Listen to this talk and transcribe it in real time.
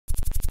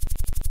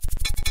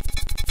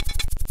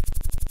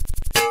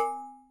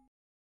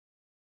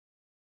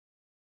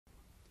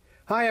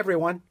Hi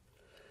everyone.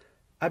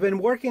 I've been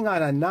working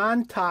on a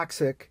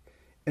non-toxic,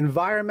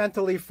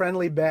 environmentally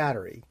friendly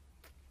battery.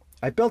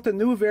 I built a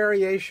new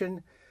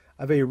variation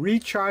of a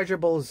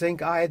rechargeable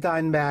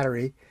zinc-iodine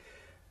battery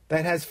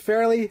that has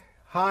fairly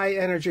high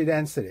energy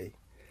density.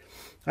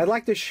 I'd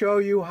like to show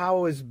you how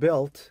it was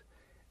built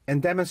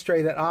and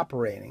demonstrate it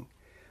operating.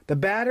 The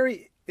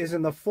battery is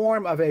in the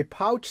form of a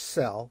pouch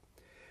cell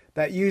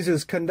that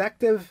uses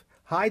conductive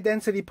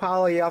high-density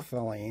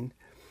polyethylene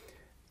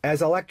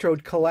as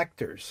electrode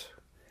collectors.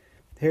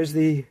 Here's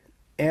the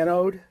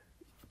anode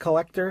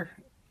collector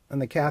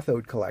and the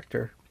cathode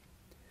collector.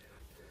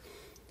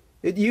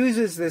 It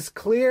uses this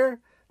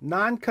clear,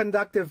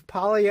 non-conductive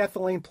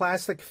polyethylene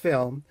plastic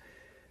film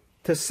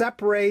to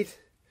separate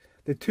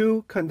the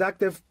two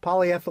conductive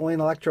polyethylene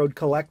electrode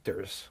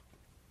collectors.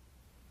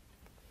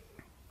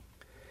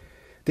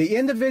 The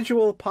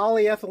individual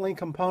polyethylene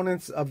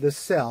components of the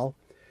cell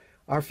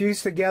are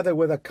fused together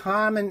with a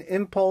common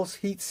impulse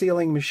heat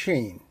sealing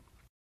machine.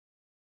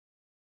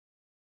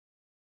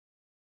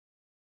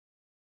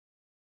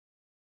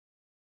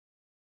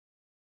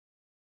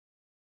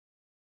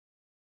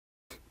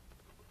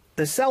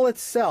 The cell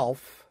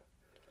itself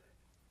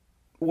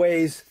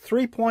weighs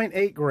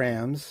 3.8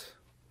 grams,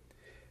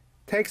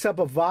 takes up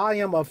a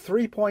volume of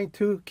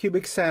 3.2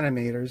 cubic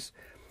centimeters,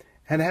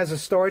 and has a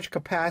storage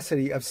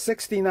capacity of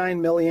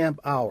 69 milliamp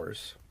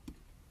hours.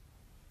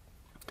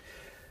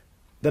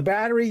 The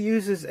battery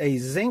uses a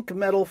zinc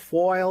metal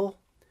foil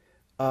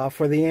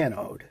for the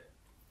anode.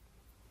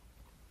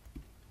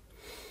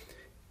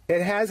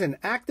 It has an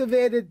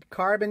activated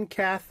carbon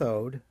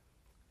cathode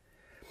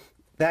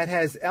that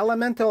has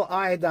elemental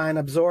iodine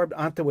absorbed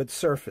onto its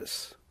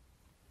surface.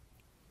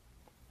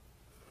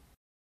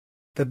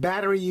 The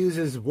battery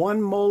uses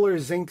 1 molar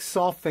zinc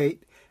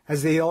sulfate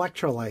as the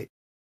electrolyte.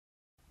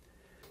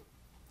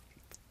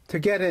 To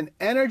get an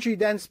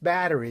energy-dense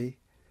battery,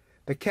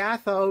 the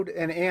cathode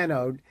and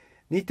anode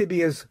need to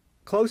be as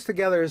close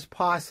together as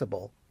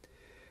possible,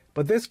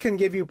 but this can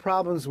give you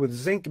problems with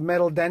zinc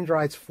metal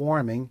dendrites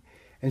forming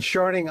and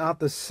shorting out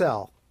the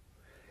cell.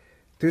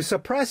 To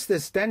suppress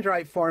this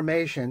dendrite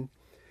formation,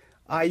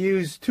 I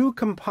use 2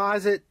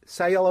 composite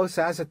cellulose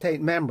acetate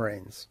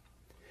membranes.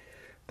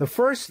 The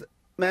first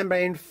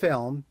membrane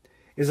film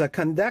is a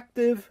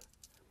conductive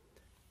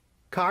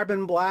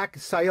carbon black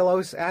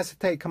cellulose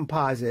acetate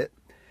composite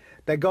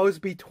that goes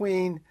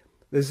between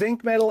the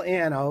zinc metal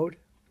anode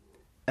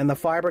and the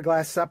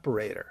fiberglass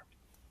separator.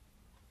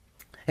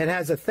 It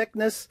has a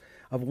thickness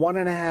of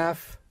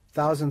 1.5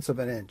 thousandths of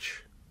an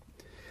inch.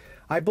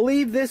 I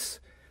believe this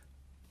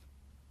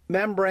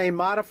membrane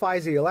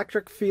modifies the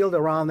electric field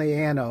around the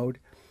anode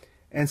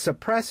and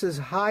suppresses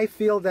high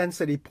field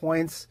density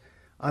points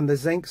on the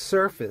zinc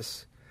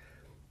surface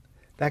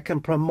that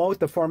can promote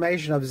the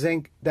formation of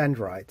zinc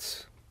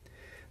dendrites.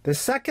 The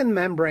second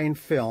membrane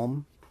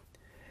film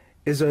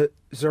is a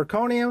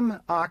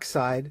zirconium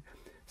oxide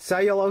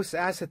cellulose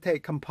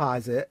acetate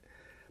composite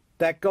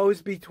that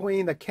goes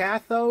between the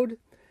cathode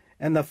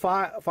and the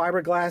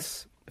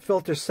fiberglass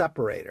filter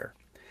separator.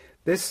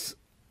 This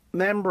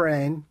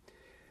membrane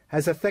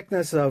has a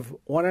thickness of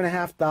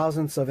 1.5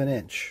 thousandths of an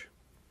inch.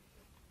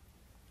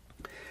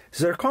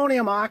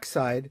 Zirconium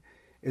oxide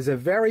is a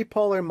very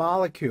polar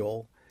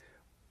molecule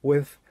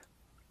with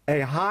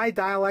a high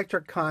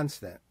dielectric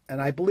constant, and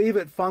I believe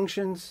it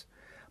functions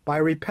by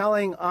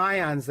repelling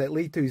ions that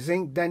lead to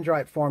zinc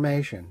dendrite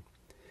formation.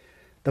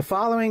 The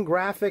following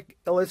graphic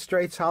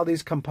illustrates how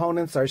these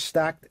components are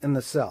stacked in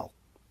the cell.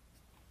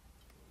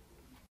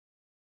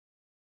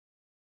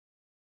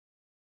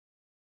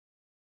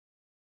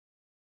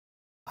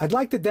 I'd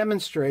like to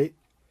demonstrate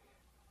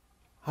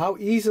how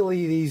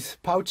easily these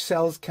pouch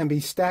cells can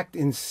be stacked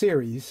in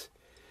series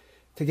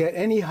to get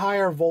any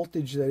higher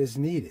voltage that is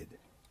needed.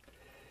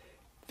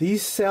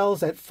 These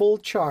cells at full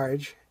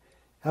charge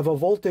have a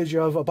voltage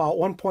of about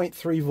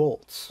 1.3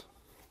 volts.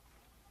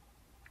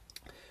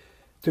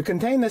 To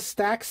contain the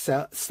stacked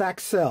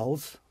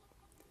cells,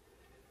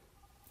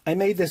 I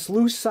made this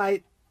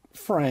lucite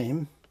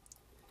frame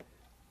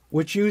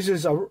which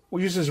uses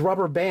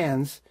rubber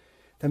bands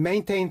to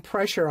maintain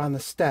pressure on the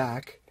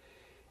stack,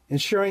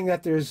 ensuring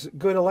that there's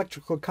good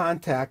electrical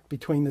contact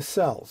between the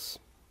cells.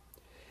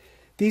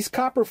 These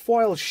copper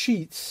foil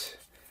sheets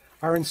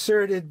are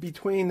inserted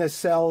between the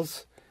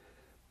cells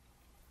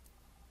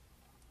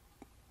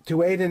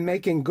to aid in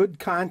making good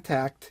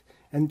contact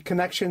and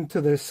connection to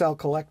the cell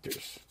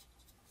collectors.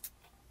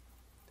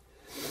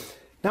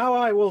 Now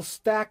I will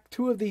stack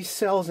 2 of these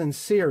cells in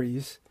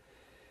series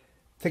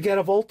to get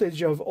a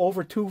voltage of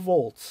over 2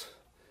 volts,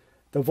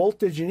 the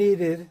voltage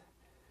needed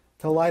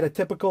to light a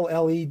typical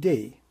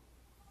LED.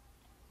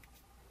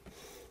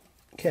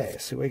 Okay,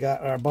 so we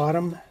got our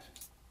bottom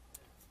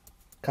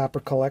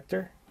copper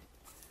collector,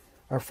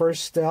 our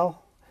first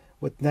cell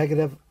with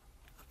negative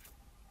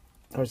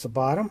towards the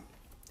bottom,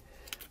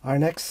 our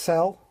next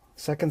cell,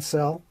 second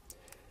cell,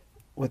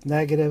 with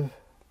negative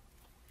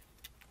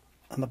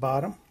on the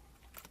bottom,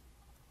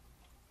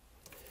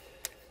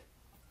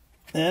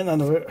 and on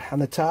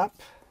the top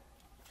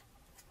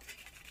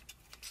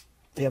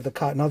You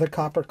have another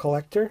copper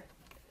collector,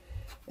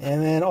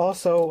 and then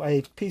also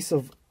a piece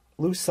of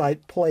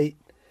lucite plate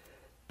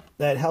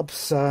that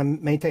helps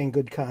maintain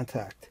good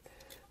contact.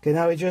 Okay,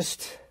 now we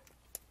just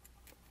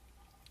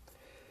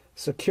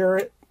secure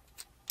it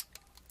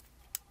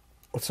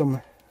with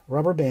some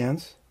rubber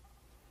bands.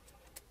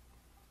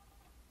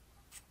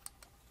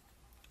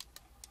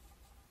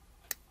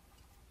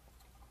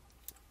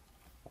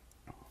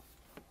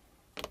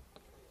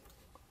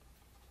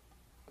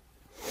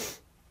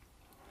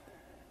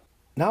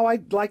 Now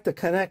I'd like to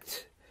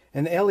connect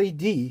an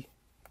LED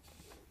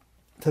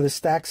to the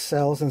stacked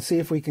cells and see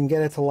if we can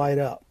get it to light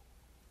up.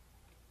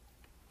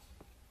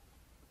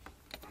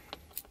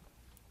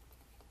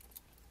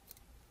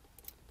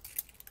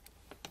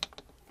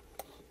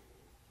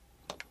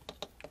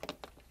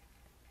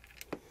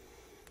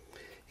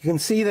 You can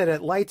see that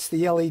it lights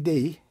the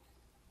LED,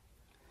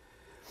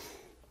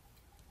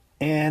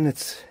 and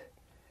it's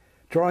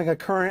drawing a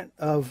current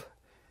of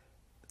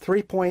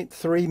 3.3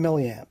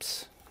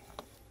 milliamps.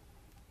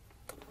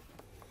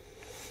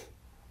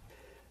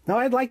 Now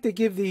I'd like to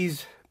give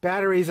these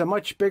batteries a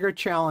much bigger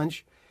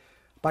challenge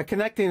by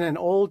connecting an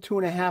old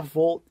 2.5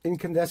 volt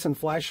incandescent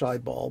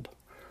flashlight bulb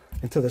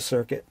into the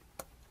circuit.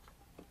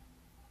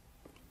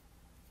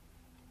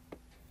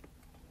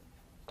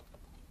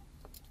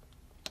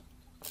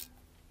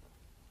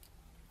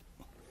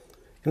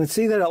 You can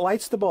see that it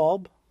lights the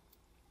bulb.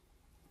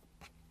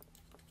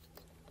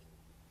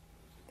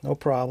 No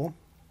problem.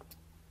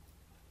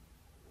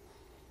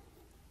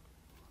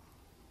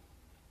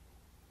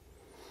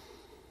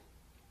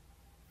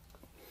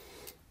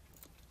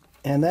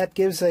 And that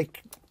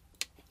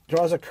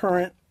draws a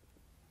current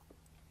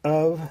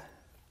of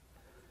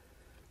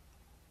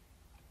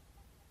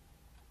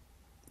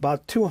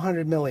about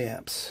 200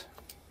 milliamps.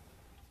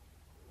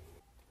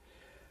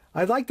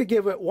 I'd like to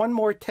give it one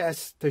more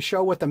test to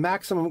show what the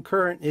maximum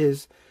current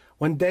is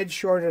when dead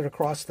shorted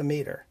across the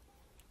meter.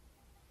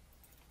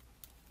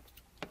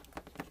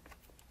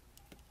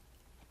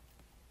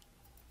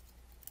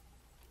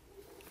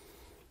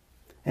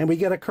 And we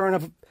get a current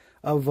of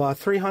over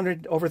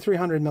 300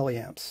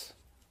 milliamps.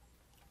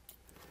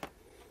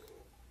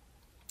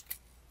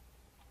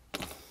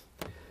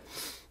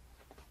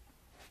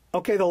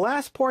 Okay, the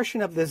last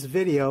portion of this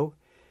video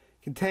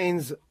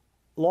contains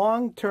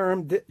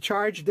long-term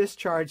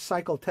charge-discharge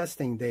cycle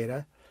testing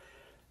data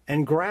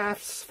and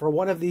graphs for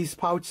one of these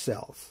pouch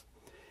cells.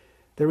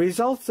 The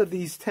results of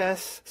these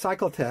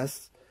cycle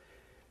tests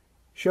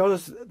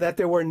shows that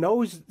there were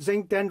no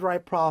zinc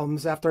dendrite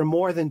problems after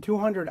more than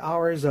 200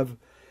 hours of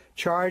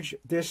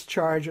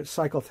charge-discharge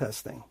cycle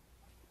testing.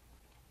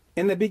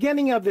 In the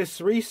beginning of this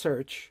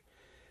research,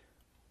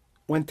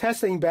 when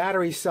testing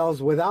battery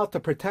cells without the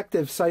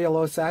protective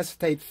cellulose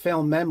acetate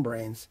film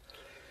membranes,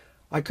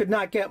 I could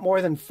not get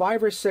more than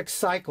 5 or 6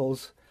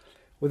 cycles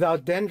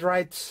without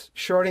dendrites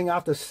shorting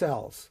out the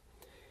cells.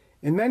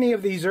 In many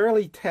of these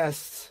early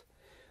tests,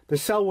 the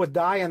cell would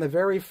die on the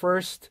very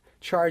first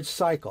charge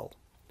cycle.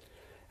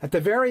 At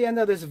the very end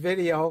of this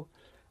video,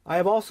 I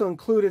have also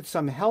included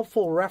some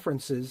helpful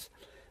references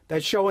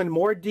that show in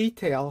more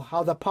detail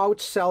how the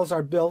pouch cells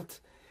are built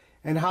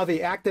and how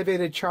the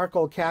activated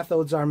charcoal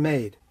cathodes are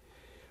made.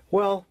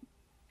 Well,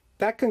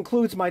 that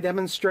concludes my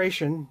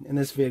demonstration in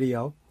this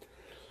video.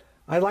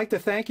 I'd like to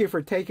thank you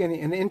for taking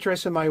an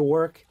interest in my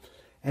work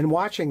and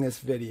watching this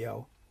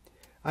video.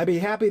 I'd be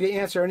happy to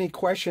answer any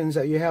questions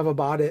that you have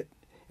about it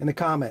in the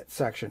comment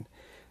section.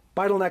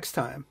 Bye till next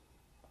time.